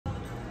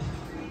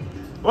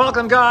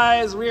Welcome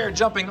guys, we are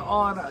jumping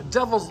on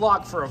Devil's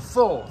Lock for a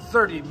full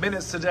 30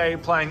 minutes today,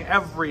 playing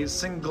every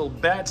single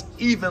bet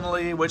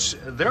evenly, which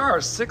there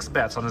are 6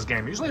 bets on this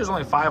game. Usually there's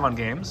only 5 on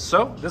games,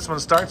 so this one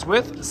starts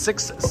with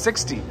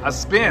 660, a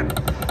spin,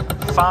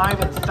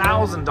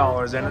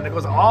 $5,000 in, and it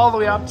goes all the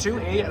way up to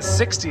a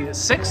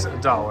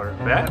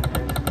 $66 bet.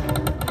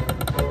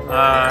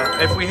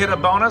 If we hit a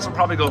bonus, we'll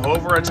probably go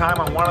over a time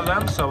on one of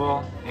them, so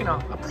we'll, you know,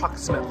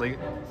 approximately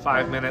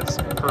 5 minutes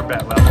per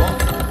bet level.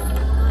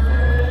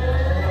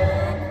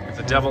 If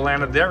the devil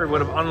landed there, we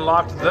would have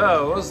unlocked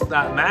those.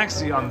 That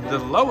maxi on the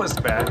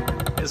lowest bet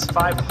is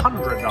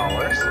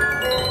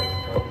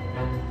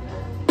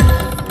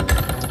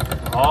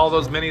 $500. All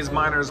those minis,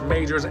 minors,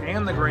 majors,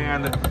 and the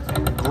grand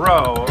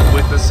grow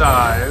with the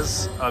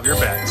size of your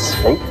bets.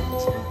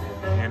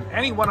 And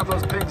any one of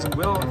those pigs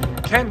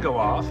can go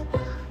off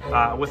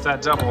with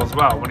that double as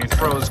well when he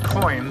throws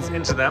coins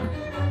into them.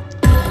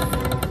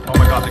 Oh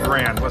my god, the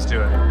grand. Let's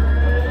do it.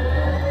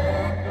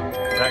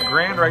 That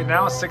grand right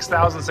now is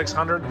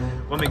 $6,600.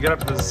 When we get up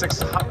to the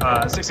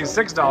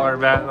 $66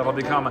 bet, that'll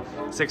become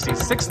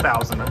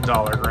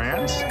 $66,000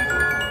 grand.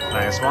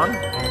 Nice one.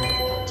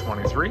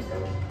 23.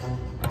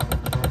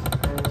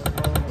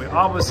 We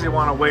obviously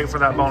want to wait for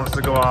that bonus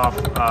to go off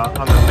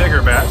on the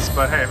bigger bets,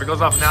 but hey, if it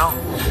goes off now,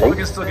 we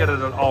can still get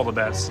it on all the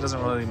bets. It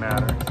doesn't really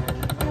matter.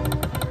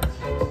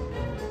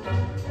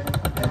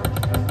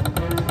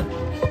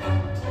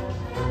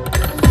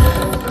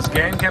 This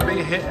game can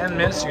be hit and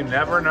miss. You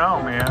never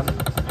know, man.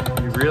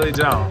 You really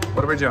don't.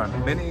 What are we doing?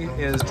 Mini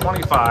is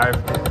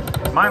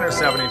 25, minor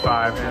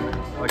 75, and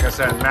like I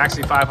said,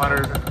 maxi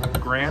 500,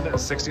 grand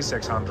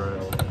 6,600.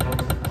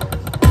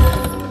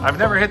 I've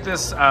never hit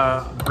this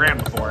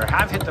grand before. I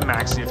have hit the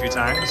maxi a few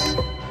times,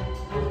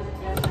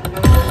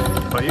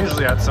 but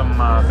usually at some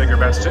bigger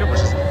bets too, which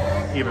is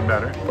even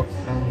better.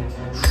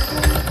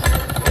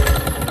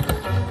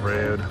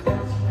 Rude.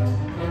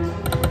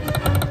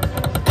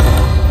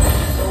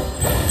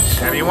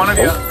 Any one of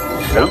you?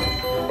 Nope.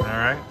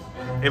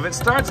 If it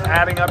starts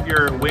adding up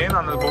your win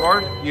on the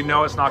board, you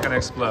know it's not going to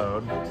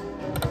explode.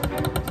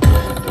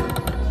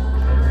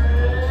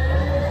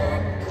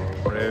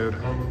 Rude.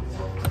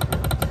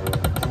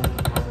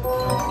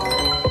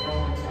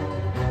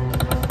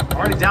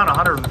 Already down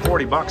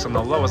 140 bucks on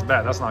the lowest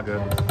bet. That's not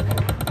good.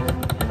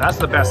 That's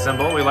the best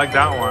symbol. We like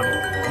that one.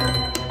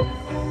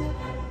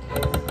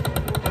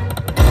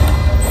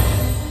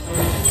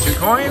 2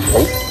 coins.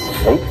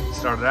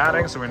 Started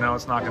adding, so we know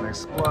it's not going to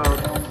explode.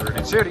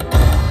 Rudy Tooty.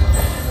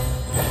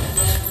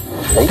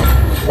 $6.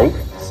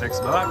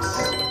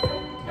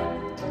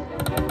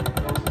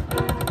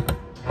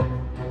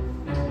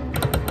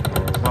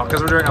 Well,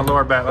 because we're doing a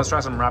lower bet, let's try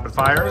some rapid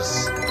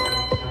fires.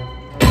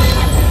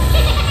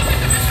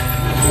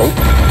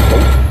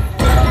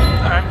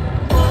 Alright.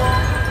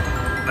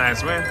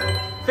 Nice win.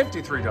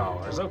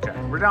 $53. Okay,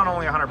 we're down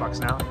only 100 bucks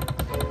now.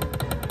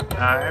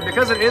 And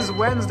because it is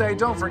Wednesday,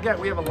 don't forget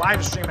we have a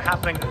live stream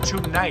happening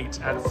tonight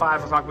at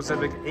 5 o'clock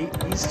Pacific,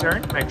 8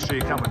 Eastern. Make sure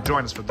you come and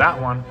join us for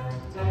that one.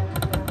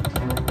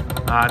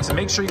 To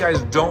make sure you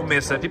guys don't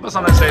miss it. People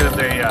sometimes say that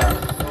they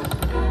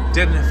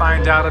didn't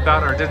find out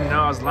about it or didn't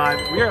know I was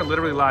live. We are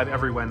literally live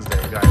every Wednesday,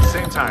 guys.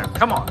 Same time.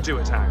 Come on, do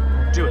it time.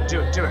 Do it.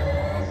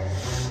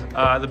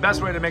 The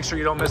best way to make sure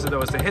you don't miss it,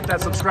 though, is to hit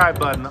that subscribe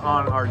button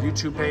on our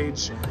YouTube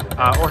page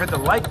or hit the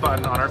like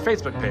button on our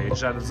Facebook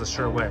page. That is a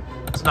sure way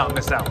to not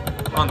miss out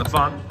on the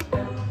fun.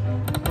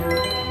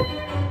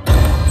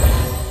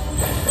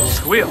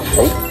 Squeal.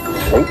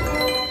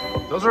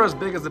 Those are as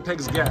big as the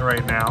pigs get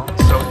right now.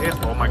 So if,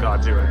 oh my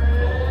god, do it.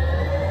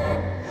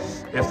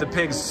 If the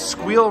pigs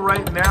squeal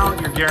right now,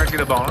 you're guaranteed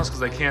a bonus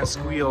because they can't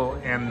squeal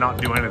and not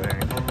do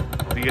anything.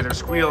 They either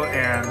squeal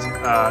and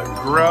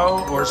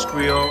grow or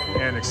squeal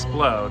and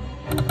explode.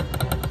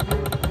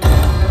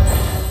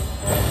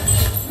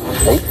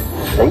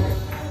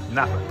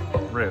 Nothing.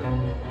 Rude.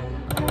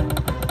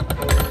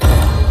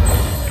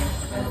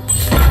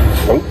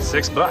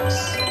 $6.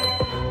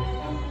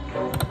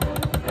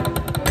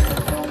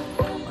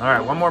 All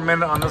right, one more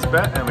minute on this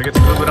bet, and we get to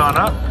move it on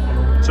up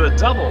to a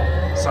double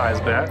size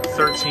bet,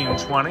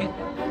 $13.20.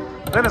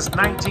 Then it's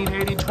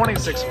 $19.80,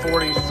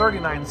 $26.40,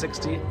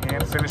 $39.60,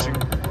 and finishing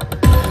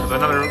with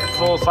another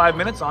full 5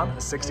 minutes on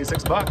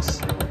 $66.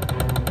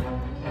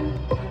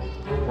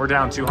 We're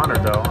down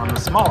 200 though on the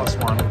smallest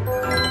one.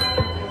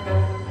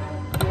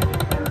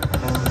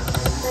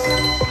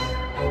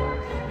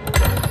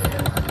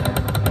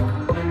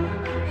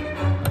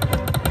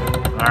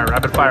 All right,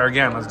 rapid fire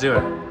again. Let's do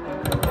it.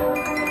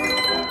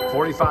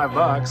 45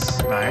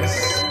 bucks.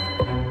 Nice.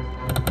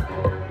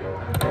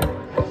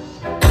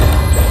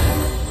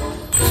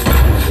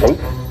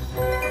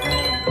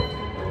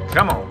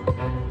 Come on.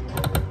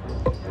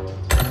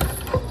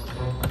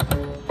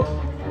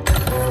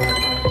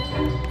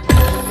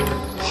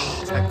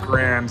 Oh, that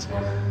grand.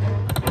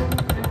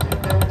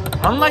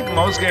 Unlike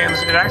most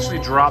games, it actually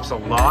drops a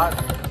lot.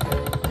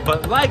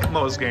 But like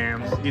most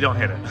games, you don't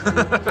hit it.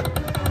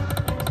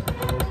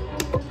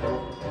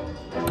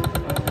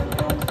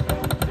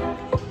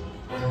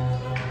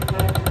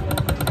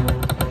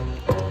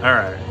 All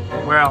right.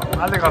 Well,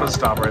 I think I'll just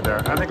stop right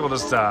there. I think we'll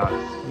just,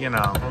 you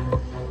know,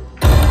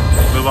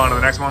 move on to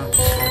the next one.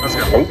 Let's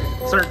go.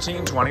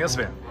 13.20 a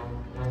spin.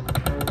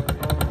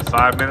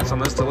 5 minutes on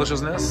this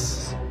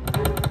deliciousness,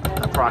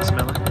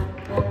 approximately.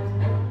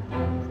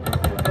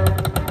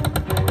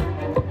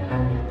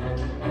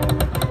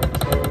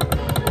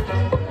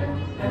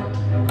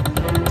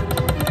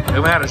 We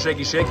haven't had a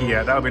shaky shaky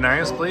yet. That would be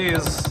nice,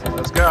 please.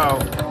 Let's go.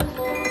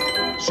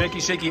 Shaky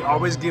shaky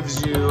always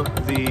gives you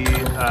the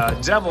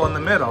devil in the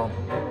middle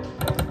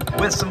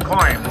with some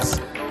coins,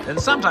 and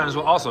sometimes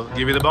will also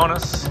give you the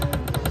bonus.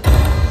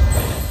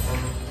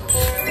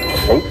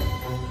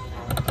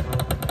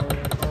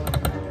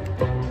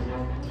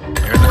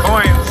 Here's the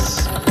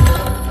coins.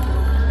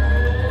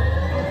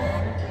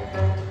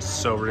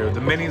 So rude. The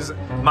minis,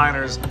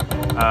 minors,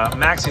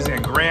 maxis,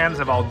 and grands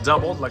have all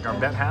doubled like our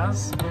bet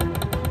has.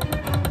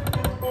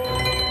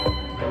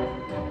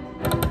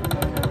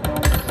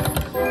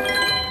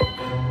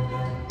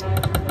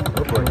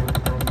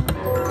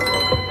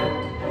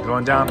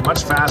 Going down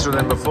much faster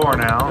than before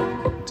now.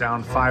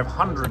 Down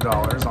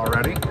 $500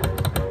 already.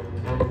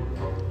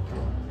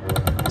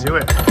 Do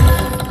it.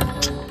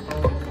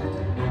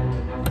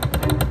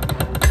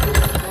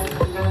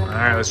 All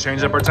right, let's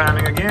change up our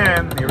timing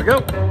again. Here we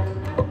go.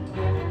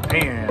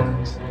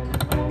 And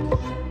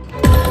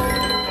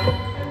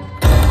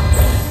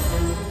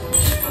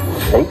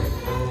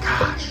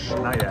gosh,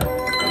 not yet.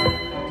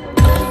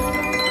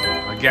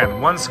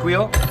 Again, one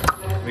squeal,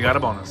 we got a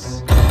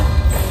bonus.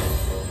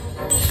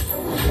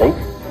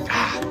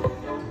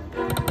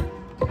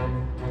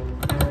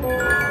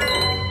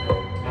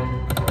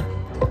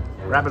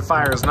 Rapid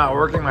fire is not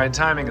working. My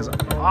timing is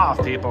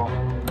off, people.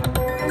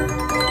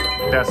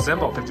 That's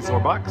simple. 54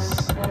 bucks.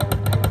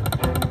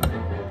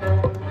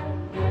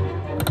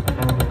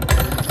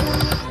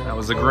 That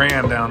was a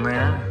grand down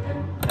there.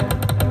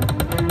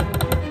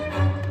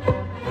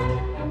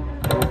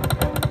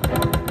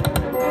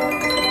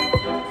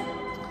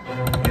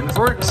 In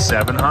for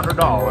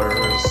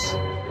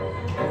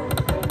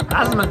 $700.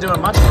 Hasn't been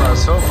doing much for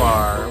us so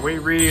far. We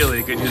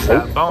really could use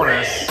that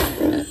bonus.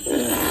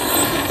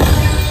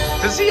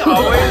 Does he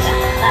always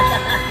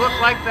look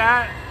like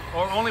that?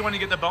 Or only when you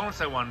get the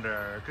bonus, I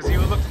wonder? Because he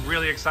looked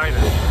really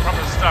excited from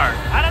the start.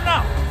 I don't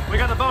know. We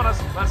got the bonus.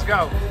 Let's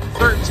go.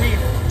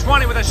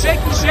 13.20 with a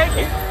shaky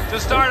shaky to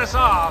start us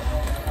off.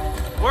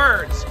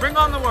 Words. Bring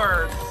on the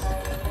words.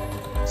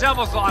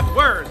 Devil's Lock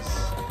words.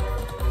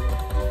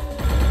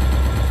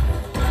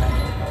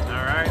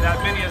 All right.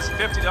 That mini is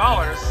 $50.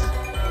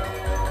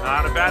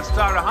 Not a bad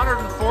start.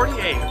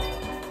 148.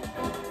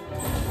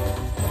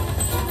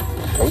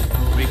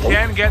 We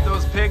can get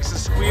those pigs to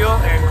squeal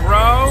and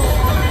grow,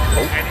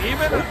 and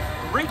even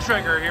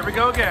re-trigger. Here we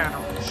go again.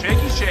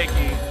 Shaky,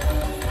 shaky.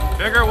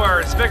 Bigger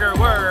words, bigger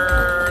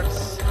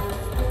words.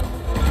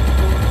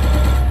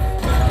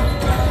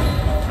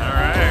 All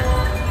right.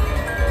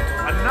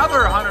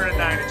 Another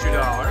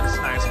 $192.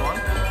 Nice one.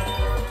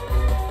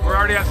 We're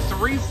already at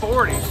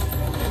 $340.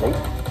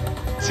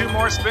 2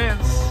 more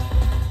spins.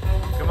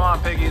 Come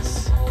on,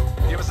 piggies.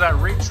 Give us that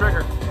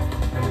re-trigger.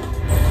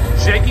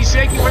 Shaky,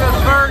 shaky for the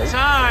 3rd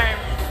time.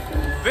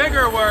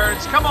 Bigger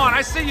words. Come on,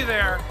 I see you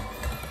there.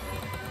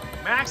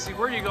 Maxie,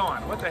 where are you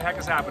going? What the heck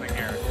is happening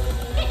here?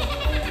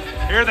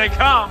 Here they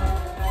come.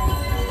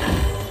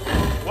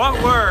 What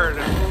word?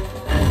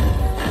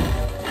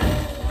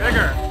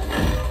 Bigger.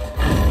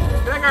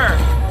 Bigger.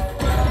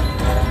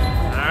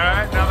 All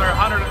right, another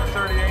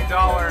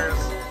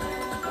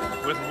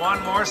 $138 with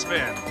 1 more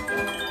spin.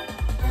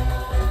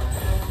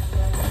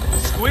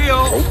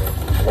 Squeal.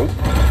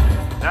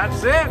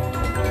 That's it.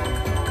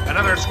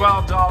 Another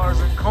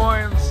 $12 in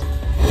coins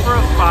for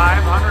a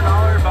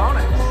 $500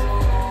 bonus.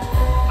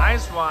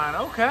 Nice one.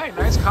 Okay,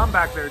 nice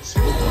comeback there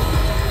too.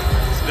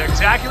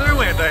 Spectacular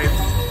win, baby.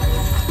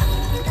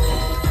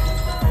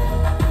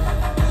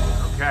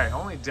 Okay,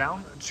 only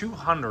down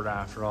 200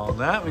 after all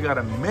that. We got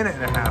a minute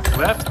and a half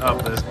left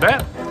of this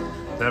bet.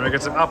 Then we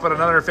get to up it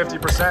another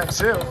 50%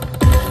 too.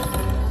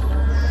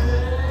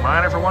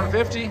 Minor for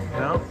 150?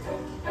 No.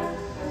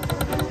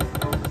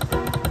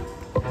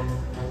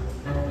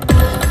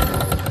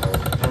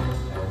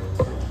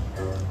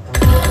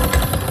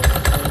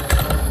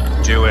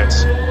 Do it.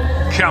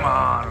 Come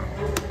on.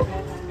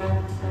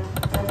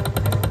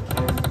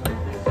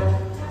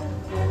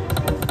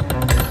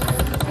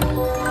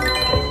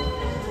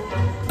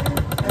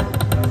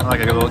 I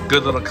like a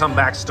good little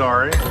comeback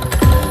story.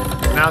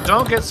 Now,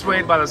 don't get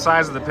swayed by the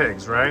size of the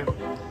pigs, right?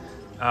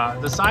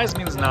 The size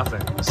means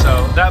nothing.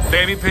 So that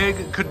baby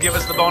pig could give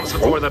us the bonus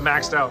before the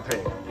maxed out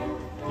pig.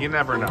 You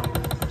never know.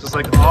 Just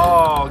like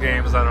all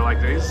games that are like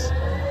these,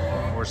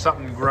 where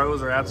something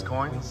grows or adds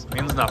coins,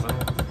 means nothing.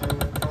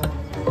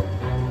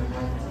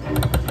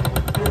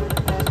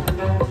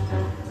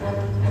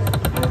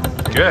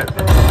 Good.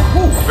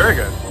 Woo, very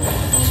good.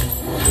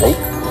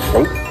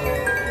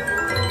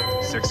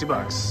 60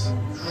 bucks.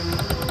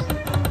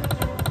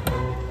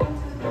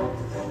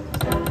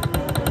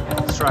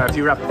 Let's try a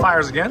few rapid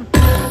fires again.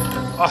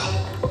 Oh.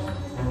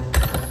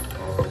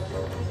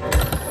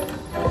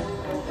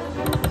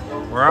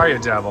 Where are you,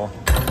 devil?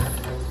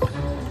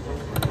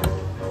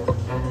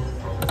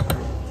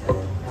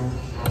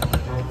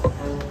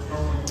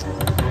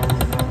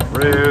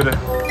 Rude.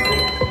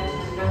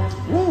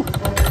 Woo.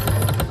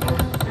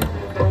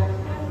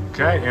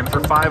 Okay, in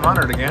for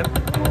 500 again.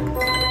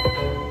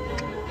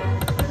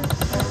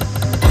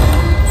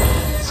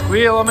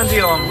 Squeal 'em and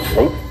deal 'em.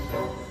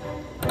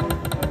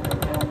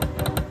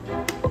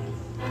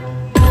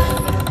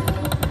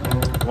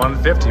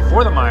 150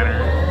 for the minor.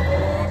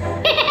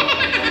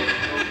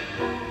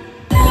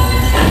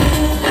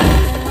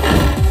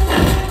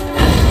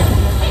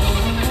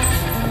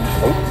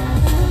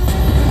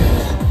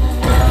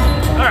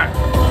 Alright.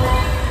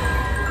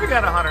 We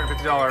got a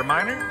 $150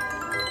 minor.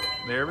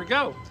 There we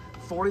go.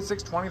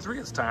 46.23.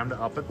 It's time to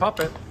up it, pup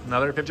it.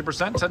 Another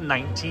 50% to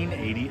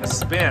 19.80 a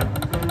spin.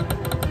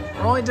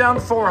 We're only down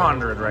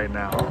 400 right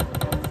now.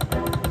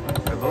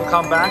 Got little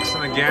comebacks,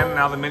 and again,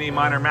 now the mini,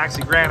 minor,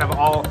 maxi, grand have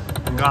all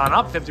gone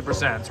up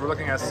 50%. So we're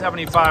looking at a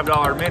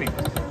 $75 mini,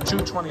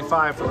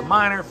 $225 for the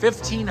minor,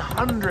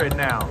 $1,500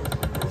 now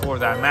for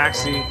that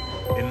maxi,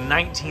 and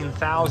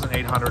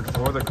 $19,800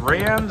 for the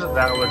grand.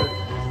 That would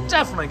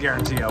definitely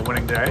guarantee a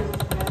winning day.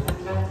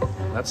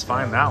 Let's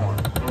find that one.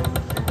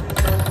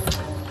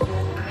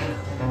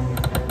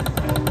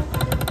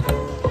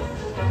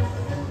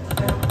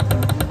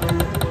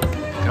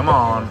 Come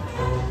on.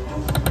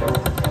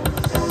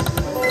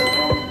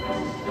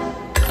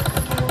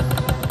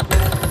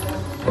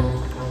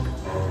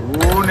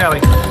 Ooh, Nelly.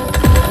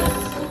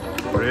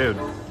 Rude.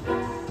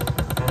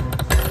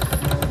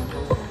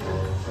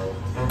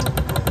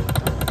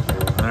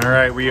 All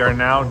right, we are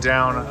now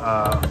down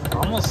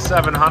almost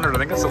 700. I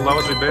think that's the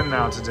lowest we've been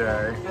now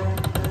today.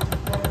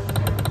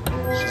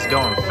 She's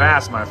going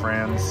fast, my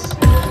friends.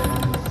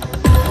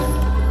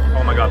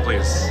 Oh my God,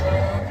 please.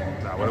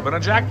 That would have been a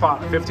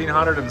jackpot.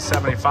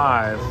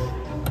 1,575.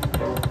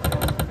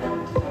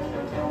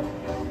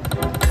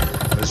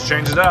 Let's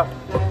change it up.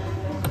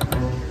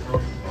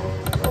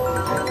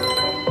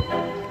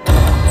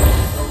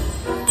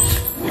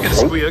 You can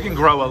squeal, you can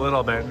grow a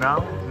little bit.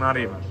 No, not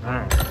even. All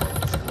right.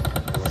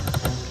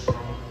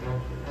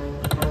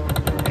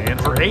 And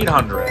for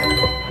 800.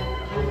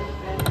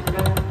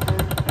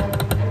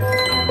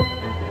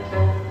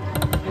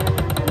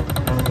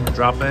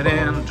 Drop it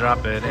in,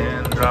 drop it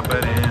in, drop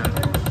it in.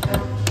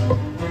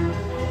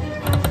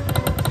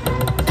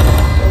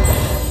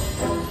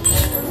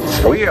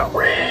 Squeal.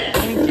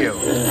 Thank you.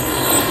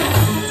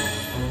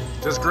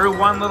 Just grew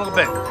one little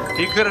bit.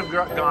 He could have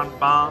gone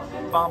bum,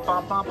 bum,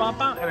 bum, bum, bum,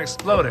 bum, and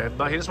exploded,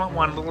 but he just went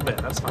one little bit.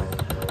 That's fine.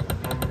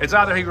 It's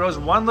either he grows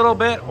one little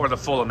bit or the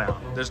full amount.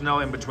 There's no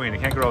in between. He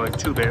can't grow like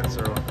 2 bits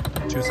or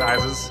 2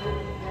 sizes.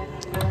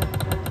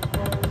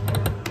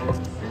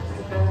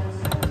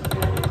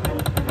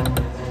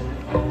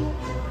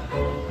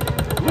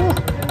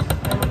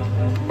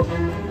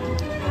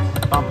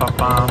 Bum, bum,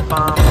 bum,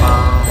 bum,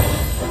 bum.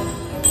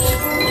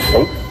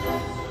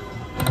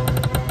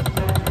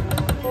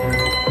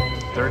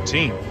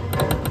 13.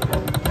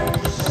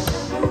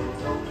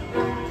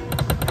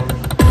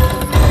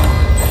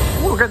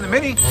 Ooh, we're getting the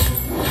mini.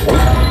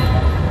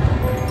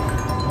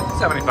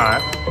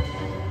 75.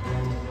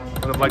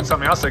 Would have liked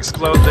something else to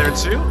explode there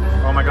too.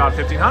 Oh my God,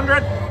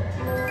 1,500.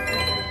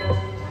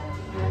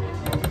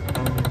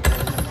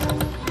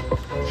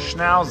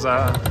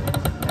 Schnauzer.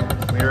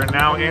 We are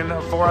now in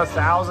for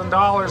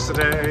 $1,000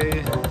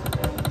 today.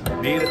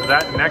 Need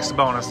that next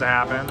bonus to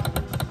happen.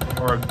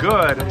 Or a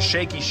good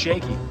shaky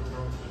shaky.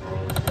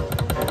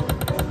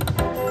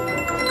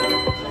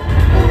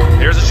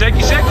 Here's a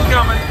shaky shaky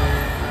coming.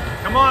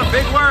 Come on,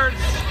 big words.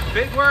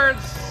 Big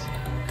words.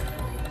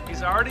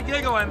 He's already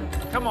giggling.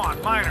 Come on,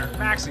 minor,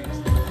 maxis.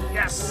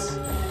 Yes.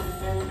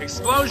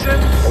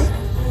 Explosions.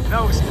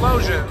 No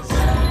explosions.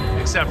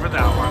 Except for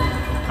that one.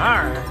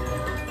 All right.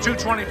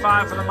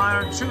 225 for the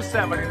minor,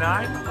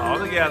 279 all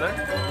together.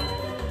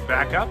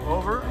 Back up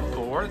over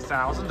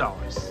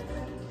 $4,000.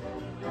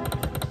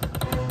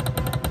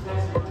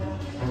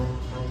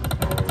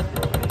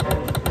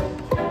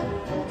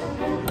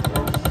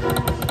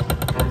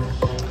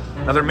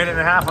 Another minute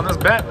and a half on this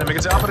bet, then we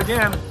get to up it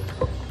again.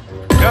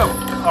 Go.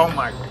 Oh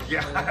my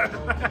God.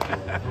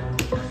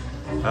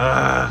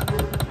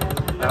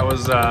 That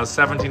was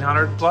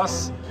 1,700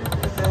 plus.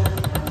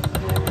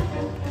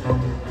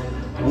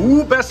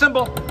 Ooh, best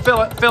symbol.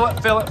 Fill it, fill it,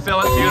 fill it,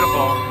 fill it.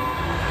 Beautiful.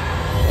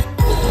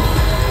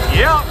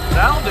 Yep,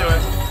 that'll do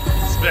it.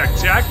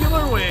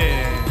 Spectacular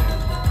win.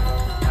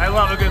 I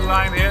love a good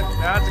line hit.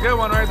 That's a good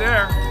one right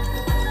there.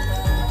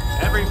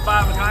 Every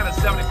 5 of a kind is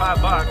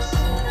 75 bucks.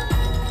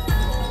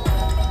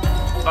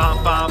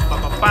 Bum, bum,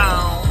 bum, bum,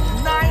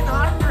 bum.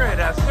 900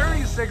 at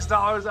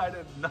 $36. I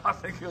did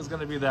not think it was going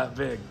to be that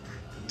big.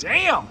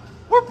 Damn,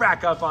 we're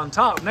back up on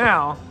top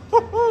now.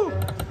 Woo-hoo.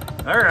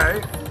 All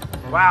right.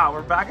 Wow,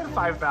 we're back at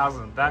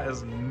 5,000. That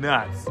is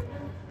nuts.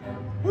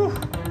 Whew.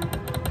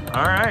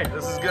 All right,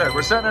 this is good.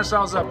 We're setting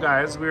ourselves up,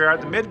 guys. We are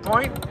at the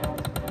midpoint.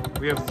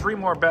 We have 3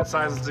 more bet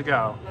sizes to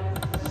go.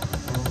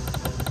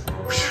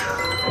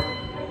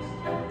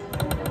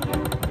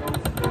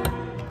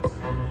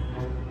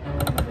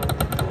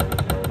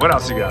 What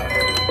else you got?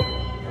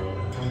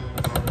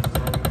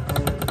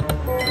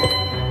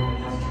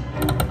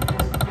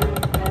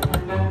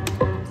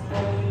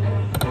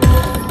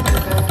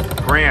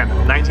 Grand,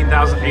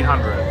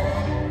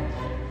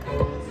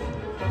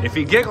 19,800. If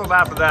he giggled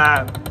after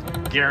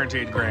that,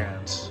 guaranteed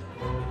grand.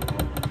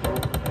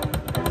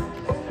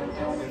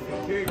 If he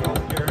giggled,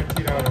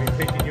 guaranteed I would be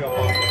picking you up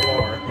off the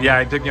floor. Yeah,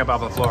 he'd pick me up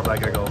off the floor if I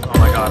giggled. Oh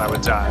my god, I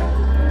would die.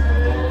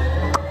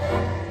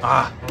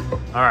 Ah.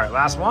 Alright,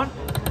 last one.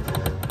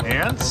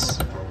 And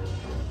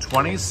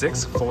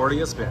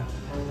 26.40 a spin.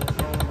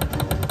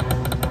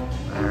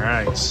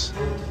 Alright.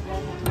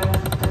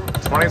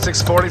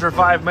 26.40 for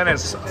 5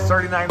 minutes.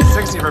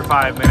 39.60 for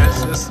 5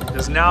 minutes. This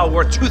is now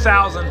worth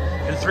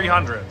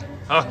 2,300.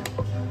 Oh.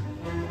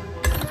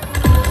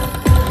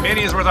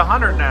 Mini is worth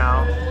 100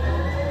 now.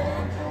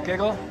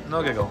 Giggle?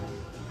 No giggle.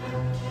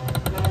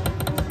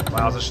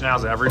 Wowza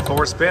schnauza. Every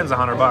 4 spins,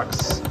 100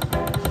 bucks.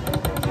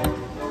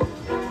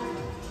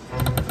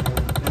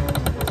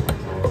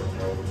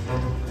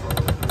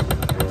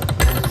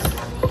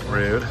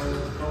 Rude.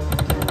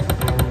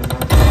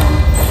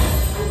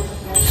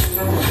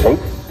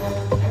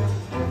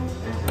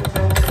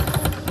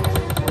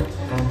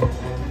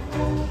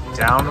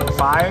 Down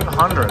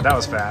 500. That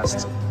was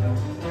fast.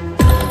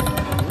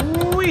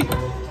 Whee!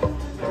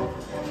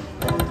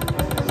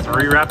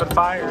 3 rapid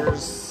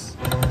fires.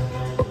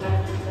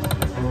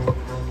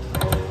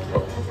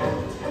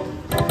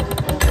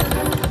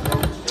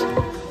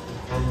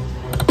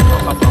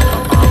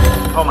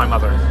 Oh, my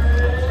mother.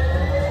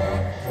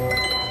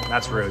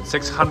 That's rude.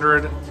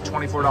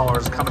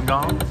 $624 come and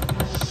gone.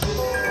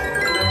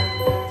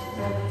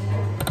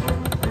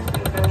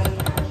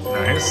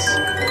 Nice.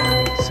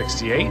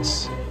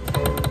 68.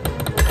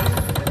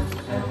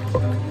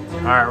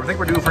 Alright, I think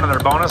we're due for another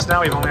bonus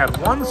now. We've only had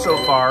 1 so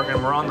far,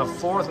 and we're on the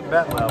 4th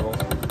bet level.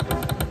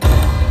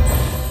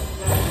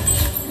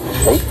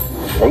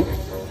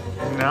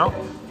 No.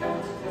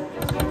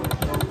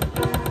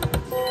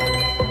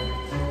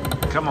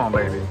 Come on,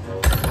 baby.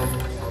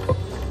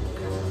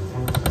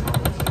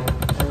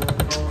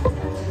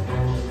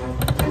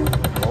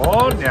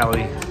 Oh,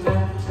 Nelly.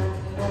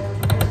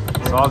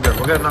 It's all good.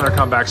 We'll get another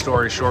comeback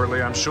story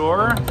shortly, I'm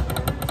sure.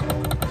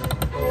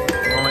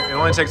 It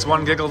only takes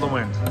 1 giggle to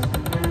win.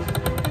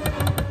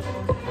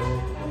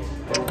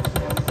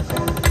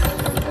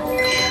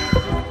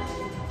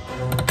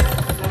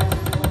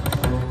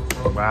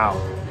 Wow.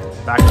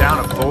 Back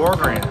down to 4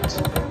 grand.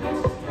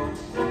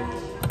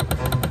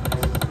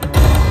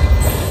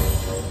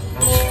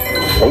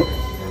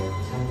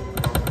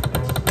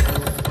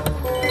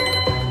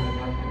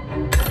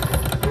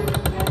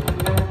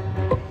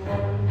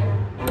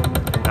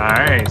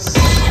 Nice.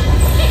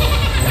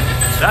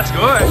 That's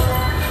good.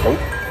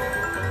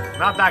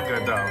 Not that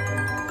good, though.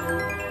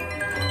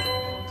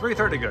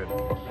 330 good.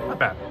 Not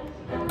bad.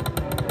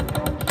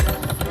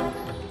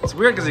 It's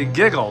weird because he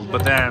giggled,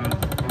 but then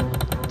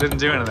didn't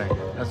do anything.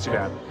 That's too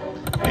bad.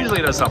 Usually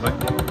he does something.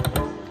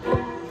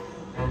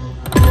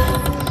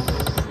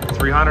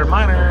 300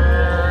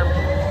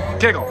 minor.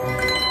 Giggle.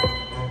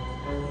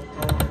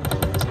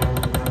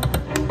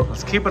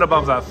 Let's keep it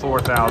above that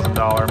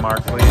 $4,000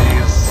 mark,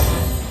 please.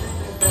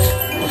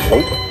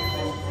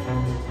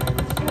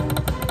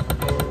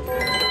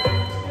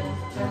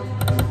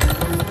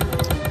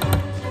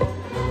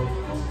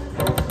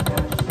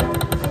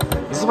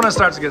 This is when it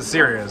starts to get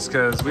serious,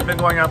 because we've been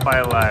going up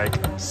by like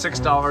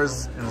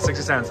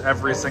 $6.60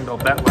 every single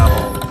bet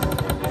level.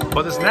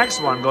 But this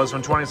next one goes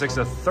from 26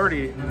 to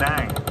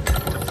 39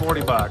 to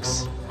 40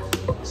 bucks.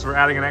 So we're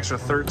adding an extra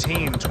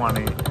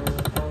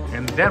 13.20.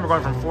 And then we're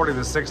going from 40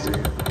 to 60.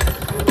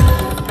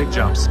 Big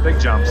jumps, big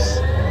jumps.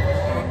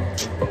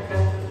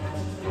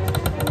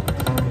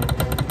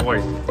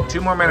 Boy,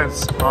 2 more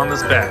minutes on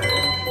this bet.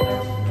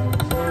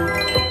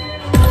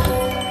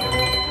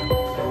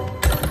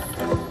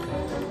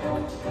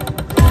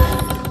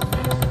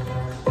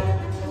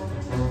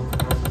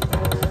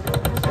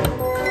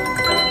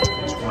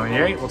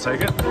 We'll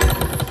take it.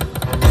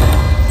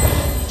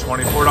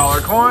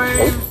 $24 coin.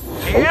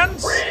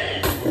 And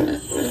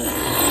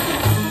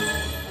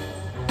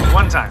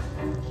 1 time.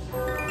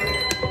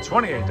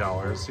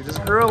 $28. You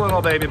just grew a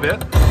little baby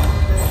bit.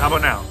 How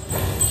about now?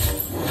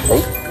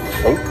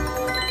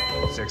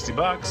 60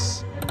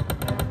 bucks.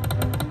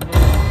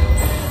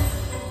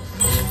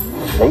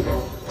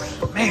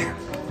 Man,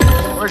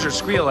 where's your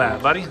squeal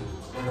at, buddy?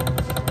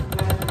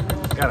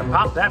 Gotta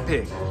pop that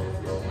pig.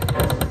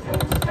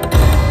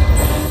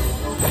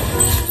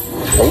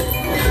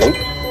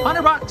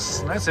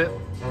 $100. That's it.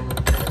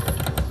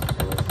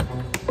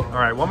 All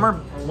right, one more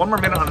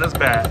minute on this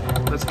bet.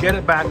 Let's get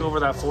it back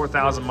over that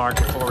 4,000 mark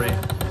before we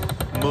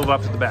move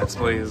up to the bets,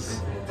 please.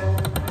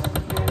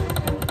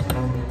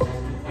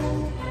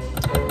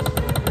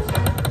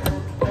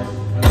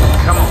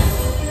 Come on.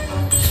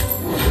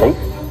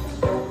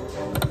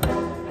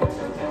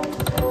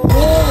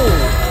 Whoa,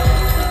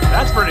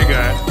 that's pretty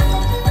good.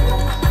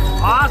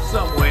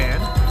 Awesome win.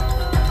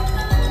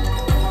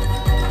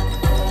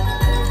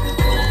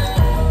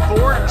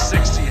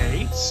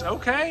 468.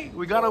 Okay,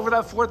 we got over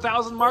that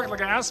 4,000 mark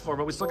like I asked for,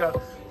 but we still got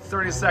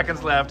 30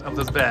 seconds left of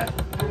this bet.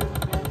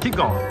 Keep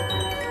going.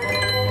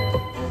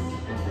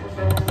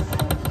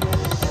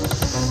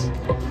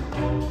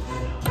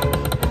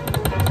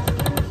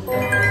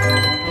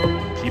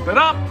 Keep it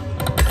up.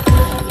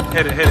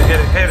 Hit it, hit it, hit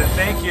it, hit it.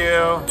 Thank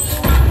you.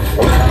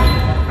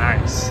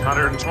 Nice.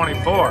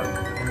 124.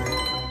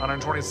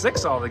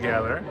 126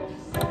 altogether.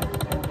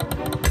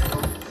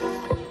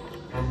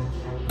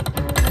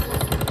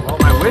 Well,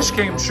 my wish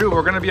came true.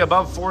 We're going to be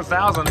above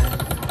 4,000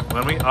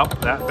 when we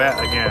up that bet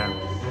again.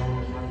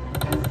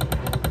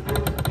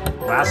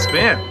 Last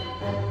spin.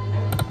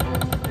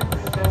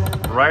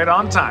 Right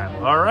on time.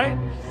 All right.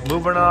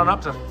 Moving on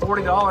up to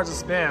 $40 a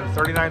spin.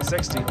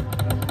 $39.60.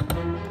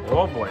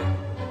 Oh boy.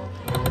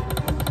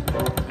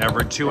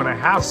 Every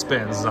 2.5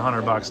 spins is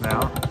 $100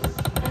 now.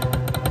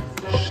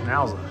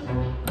 Schnauzer.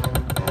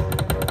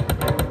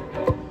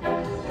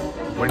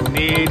 We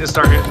need to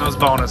start hitting those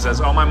bonuses.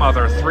 Oh my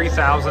mother,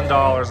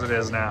 $3,000 it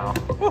is now.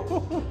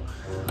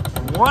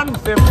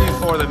 $150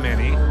 for the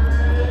mini.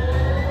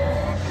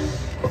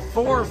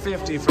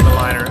 $450 for the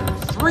minor.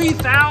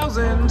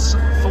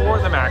 $3,000 for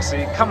the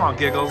maxi. Come on,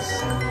 giggles.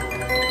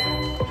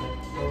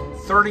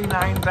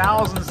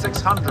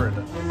 $39,600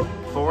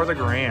 for the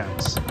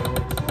grand.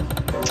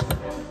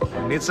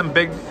 We need some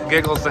big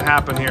giggles to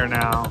happen here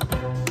now.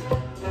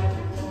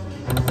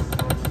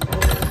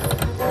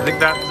 I think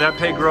that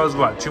pay grows,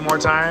 what, 2 more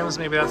times?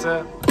 Maybe that's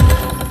it?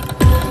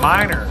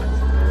 Minor.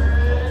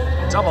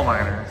 Double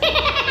minor.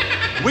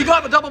 We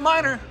got the double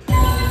minor.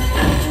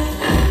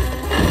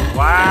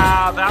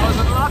 Wow, that was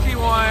a lucky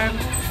one.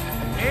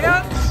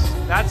 And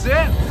that's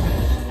it.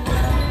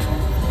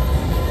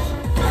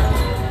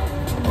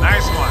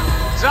 Nice one.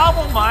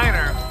 Double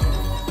minor.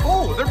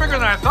 Oh, they're bigger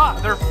than I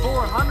thought. They're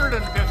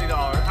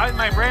 $450. In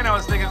my brain, I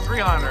was thinking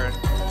 $300.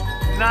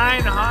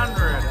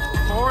 $900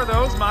 for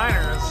those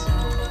minors.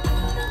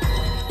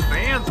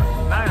 Fans,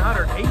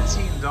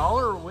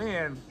 $918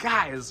 win.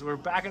 Guys, we're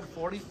back at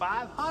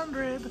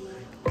 $4,500.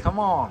 Come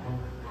on.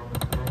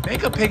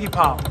 Make a piggy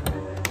pop.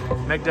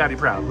 Make daddy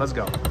proud. Let's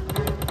go.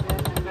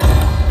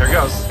 Here it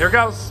goes. Here it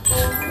goes.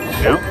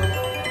 Nope.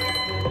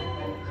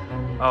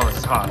 Oh, this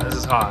is hot. This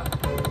is hot.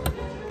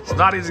 It's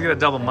not easy to get a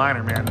double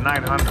minor, man.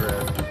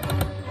 900.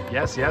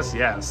 Yes, yes,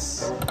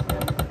 yes.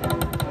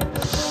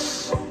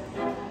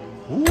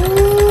 Ooh.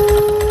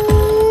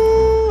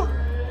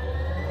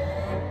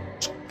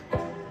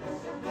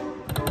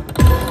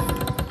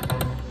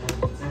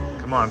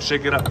 Come on,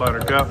 shake it up,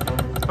 Buttercup.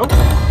 Oh.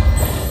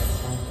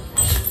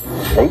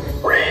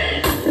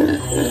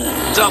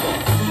 Double.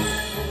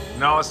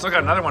 No, I still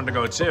got another one to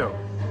go too.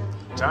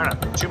 Darn it.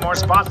 2 more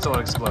spots till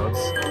it explodes.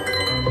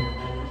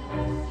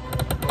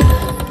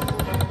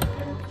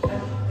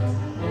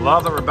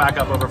 Love that we're back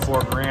up over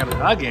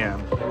 $4,000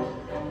 again.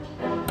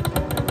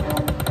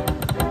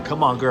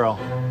 Come on, girl.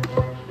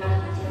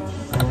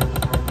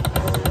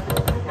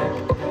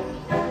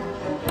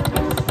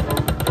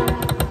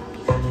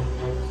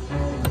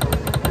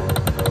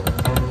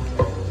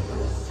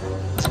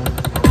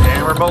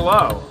 And we're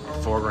below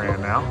 $4,000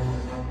 now.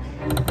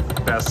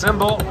 Best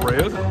symbol,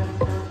 rude.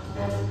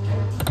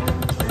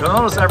 You'll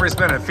notice every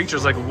spin it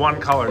features like one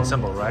colored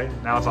symbol, right?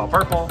 Now it's all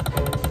purple.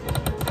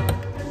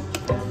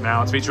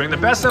 Now it's featuring the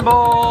best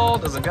symbol.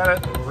 Doesn't get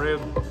it.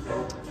 Rude.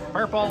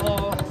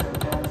 Purple.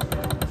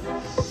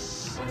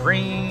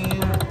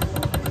 Green.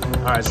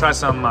 All right, let's try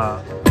some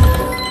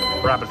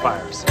rapid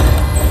fires.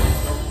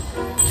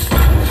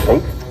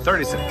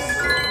 36.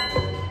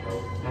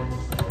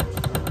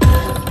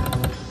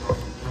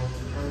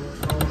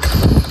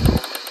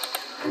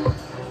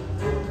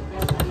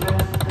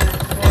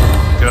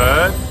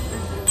 Good.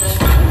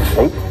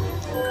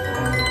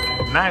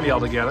 90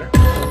 altogether.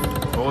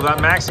 Oh,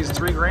 that maxi's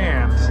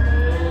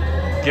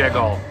 $3,000.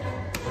 Giggle.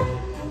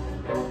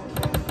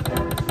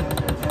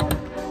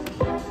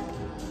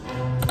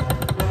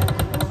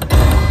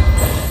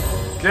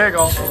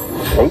 Giggle.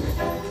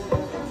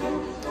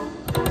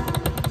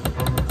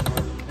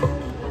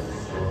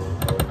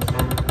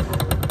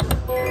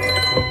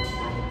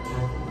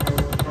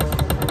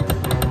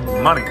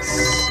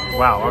 Monies.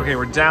 Wow, okay,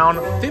 we're down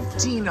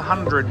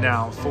 1,500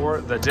 now for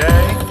the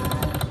day.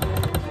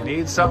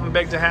 Need something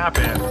big to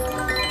happen.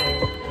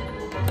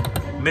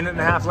 Minute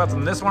and a half left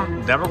on this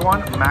one. Never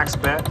won. Max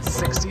bet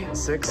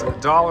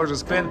 $66 a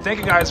spin. Thank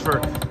you guys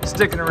for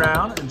sticking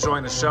around,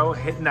 enjoying the show,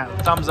 hitting that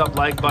thumbs up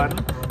like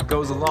button.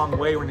 Goes a long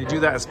way when you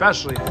do that,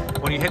 especially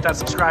when you hit that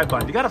subscribe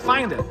button. You got to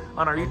find it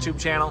on our YouTube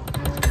channel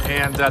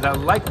and that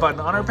like button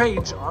on our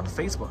page on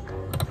Facebook.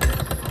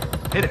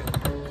 Hit it.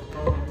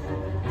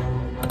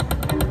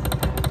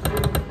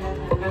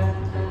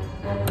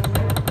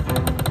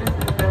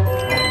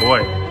 Oh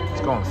boy,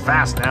 it's going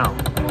fast now.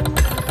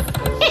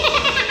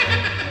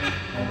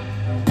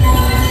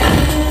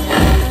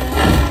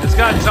 It's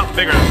got something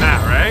bigger than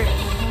that, right?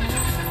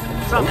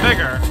 Something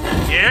bigger.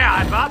 Yeah,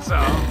 I thought so.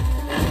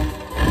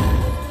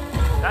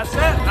 That's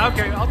it?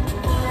 Okay,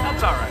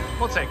 that's all right.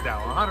 We'll take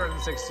that one.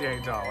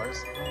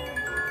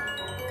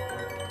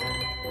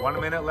 $168.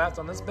 1 minute left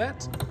on this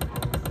bet.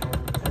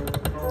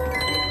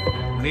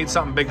 We need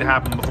something big to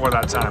happen before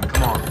that time.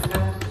 Come on.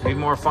 Need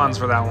more funds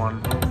for that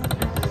one.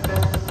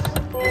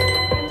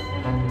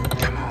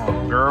 Come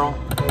on, girl.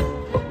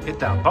 Hit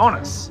that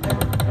bonus.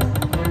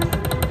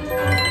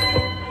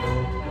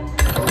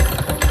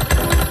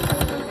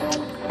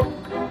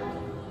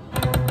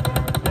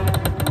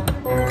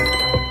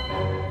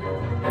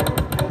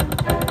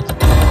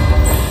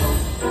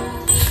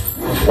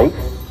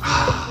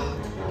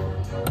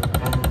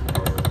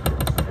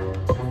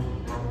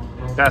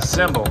 Best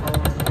symbol.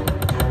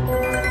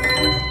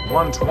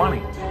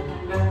 120.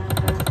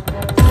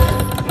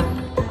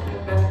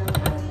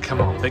 Come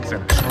on, big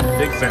finish.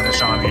 Big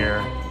finish on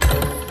here.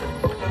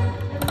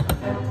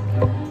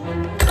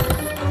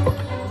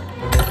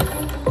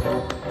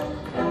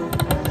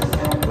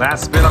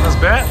 Last spin on this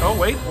bet. Oh,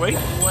 wait.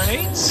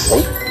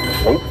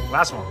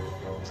 Last one.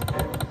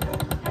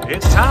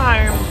 It's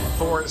time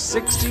for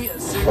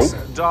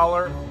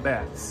 $66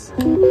 bets.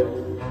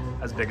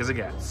 As big as it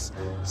gets.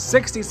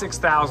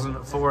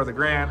 $66,000 for the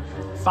grand,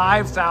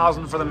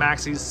 $5,000 for the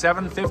maxi,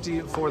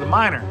 $750 for the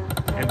minor,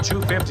 and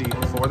 $250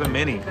 for the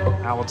mini.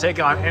 I will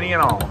take on any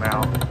and all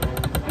now.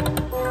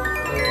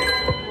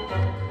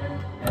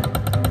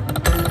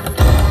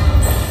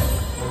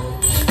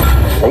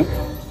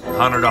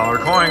 $100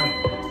 coin.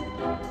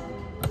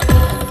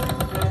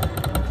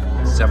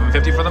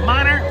 $750 for the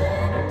minor.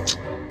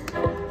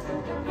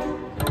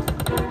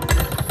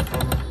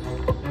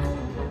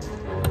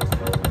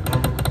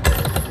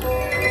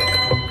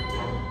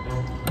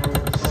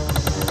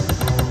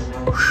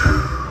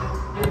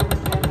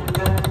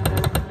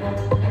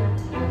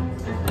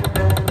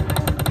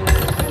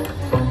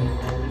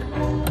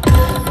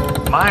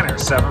 Minor,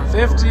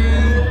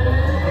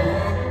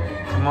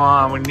 $750. Come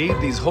on, we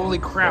need these. Holy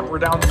crap, we're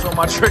down so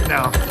much right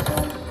now.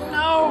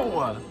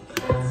 No!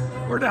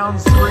 We're down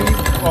 3.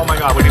 Oh my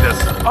god, we need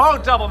this. Oh,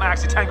 double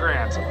maxi, 10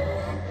 grand.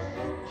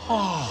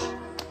 Oh,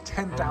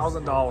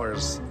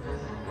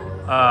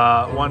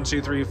 $10,000. 1,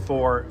 2, 3,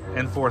 4,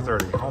 and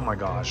 430. Oh my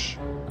gosh.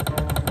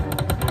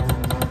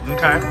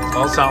 Okay,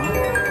 well, something.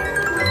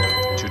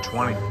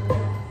 220.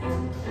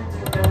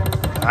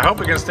 I hope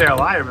we can stay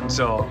alive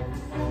until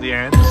the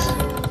end.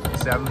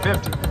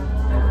 750.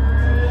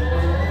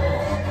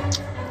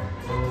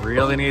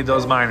 Really need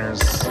those minors.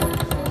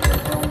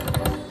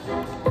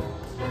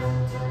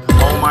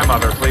 Oh my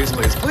mother, please,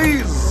 please,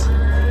 please!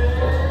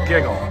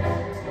 Giggle.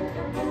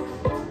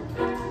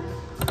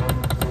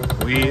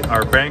 We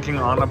are banking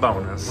on a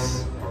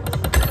bonus.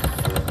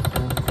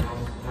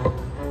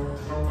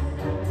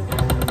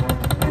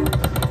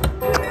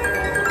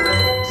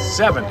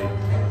 $70.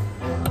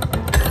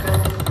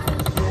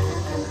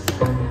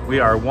 We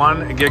are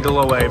 1 giggle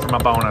away from a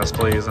bonus,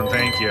 please, and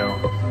thank you.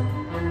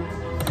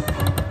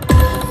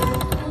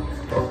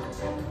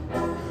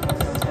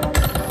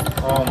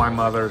 Oh my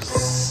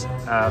mother's.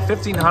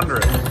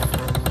 1,500.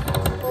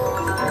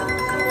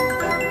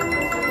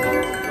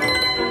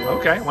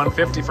 Okay,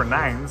 150 for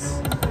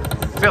 9s.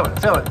 Fill it,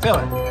 fill it, fill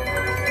it.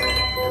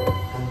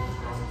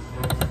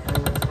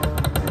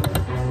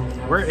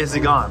 Where is he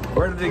gone?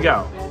 Where did he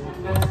go?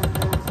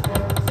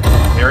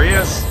 There he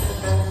is.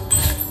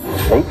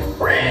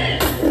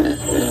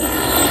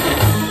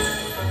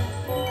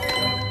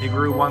 He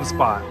grew 1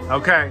 spot.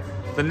 Okay,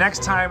 the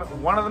next time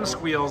one of them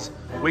squeals,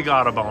 we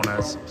got a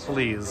bonus.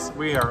 Please,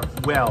 we are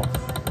well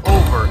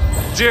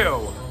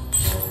overdue.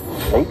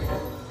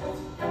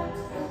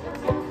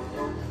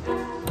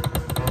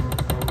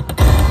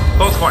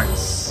 Both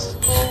coins.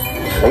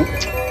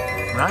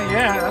 Not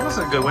yet. That was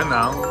a good win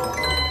though.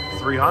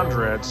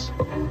 300.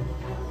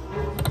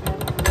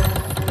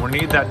 We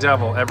need that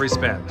devil every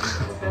spin.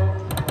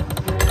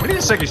 We need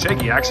a shaky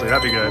shaky, actually.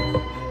 That'd be good.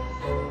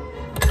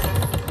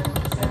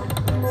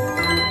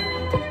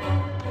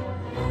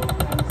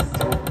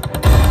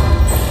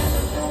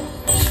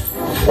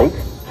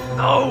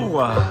 No!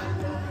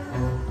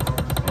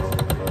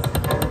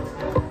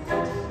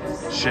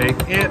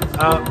 Shake it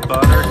up,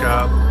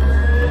 buttercup.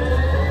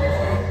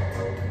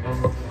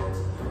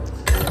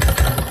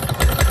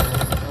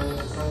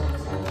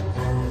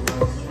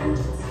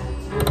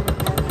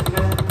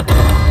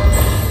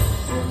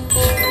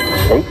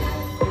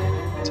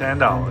 $10.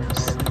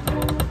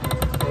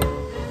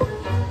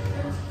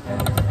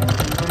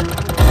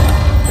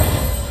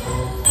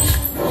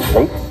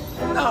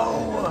 No!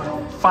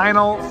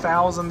 Final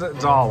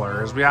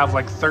 $1,000. We have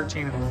like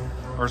 13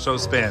 or so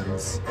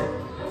spins.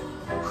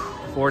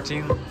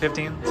 14,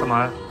 15, something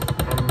like that.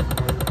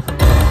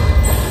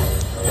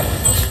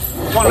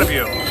 One of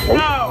you.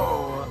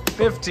 No!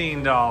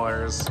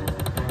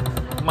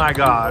 $15. My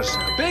gosh.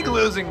 Big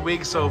losing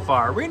week so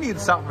far. We need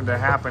something to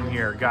happen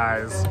here,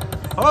 guys.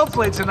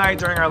 Hopefully tonight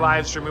during our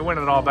live stream, we win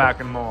it all back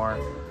and more.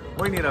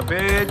 We need a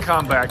big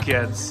comeback,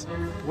 kids.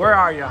 Where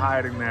are you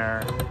hiding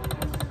there?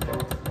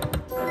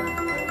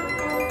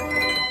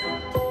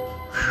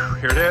 Whew,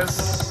 here it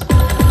is.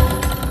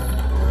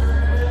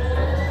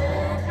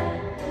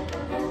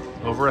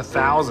 Over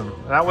 1,000.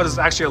 That was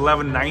actually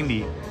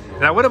 1,190.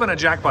 That would have been a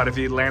jackpot if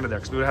he landed there,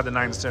 because we would have had the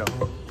 9s too.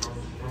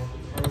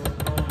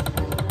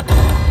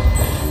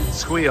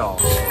 Squeal.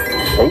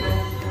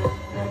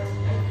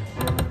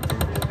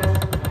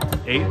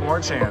 8 more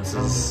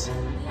chances.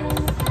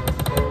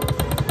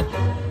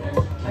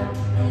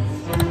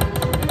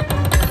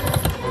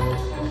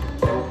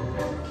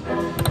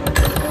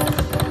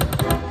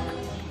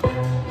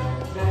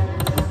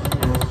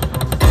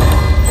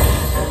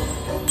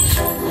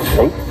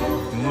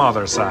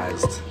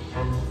 Mother-sized.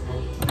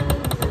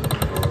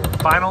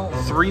 Final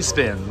 3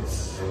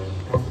 spins.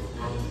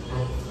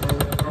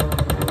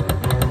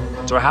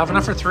 Do I have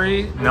enough for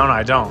 3? No,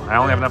 I don't. I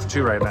only have enough for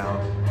 2 right now.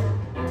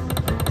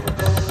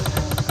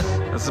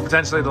 This is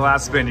potentially the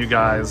last spin, you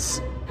guys.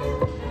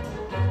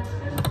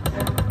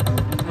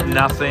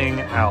 Nothing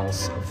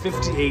else.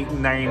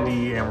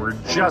 58.90, and we're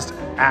just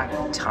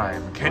at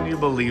time. Can you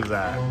believe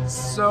that?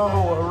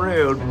 So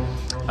rude.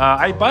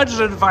 I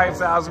budgeted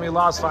 5,000. We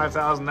lost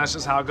 5,000. That's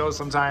just how it goes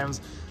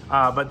sometimes.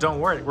 But don't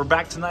worry, we're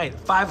back tonight,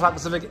 5 o'clock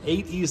Pacific,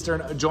 8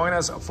 Eastern. Join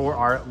us for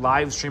our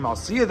live stream. I'll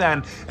see you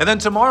then. And then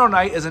tomorrow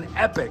night is an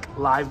epic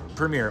live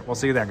premiere. We'll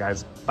see you then,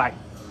 guys. Bye.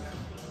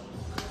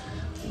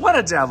 What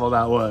a devil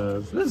that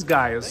was. This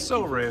guy is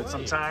so rude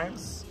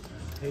sometimes.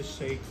 His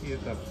shaky,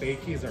 the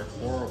fakies are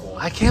horrible.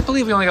 I can't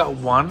believe we only got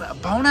 1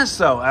 bonus,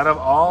 though, out of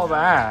all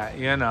that,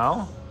 you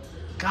know?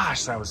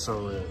 Gosh, that was so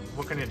rude.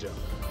 What can you do?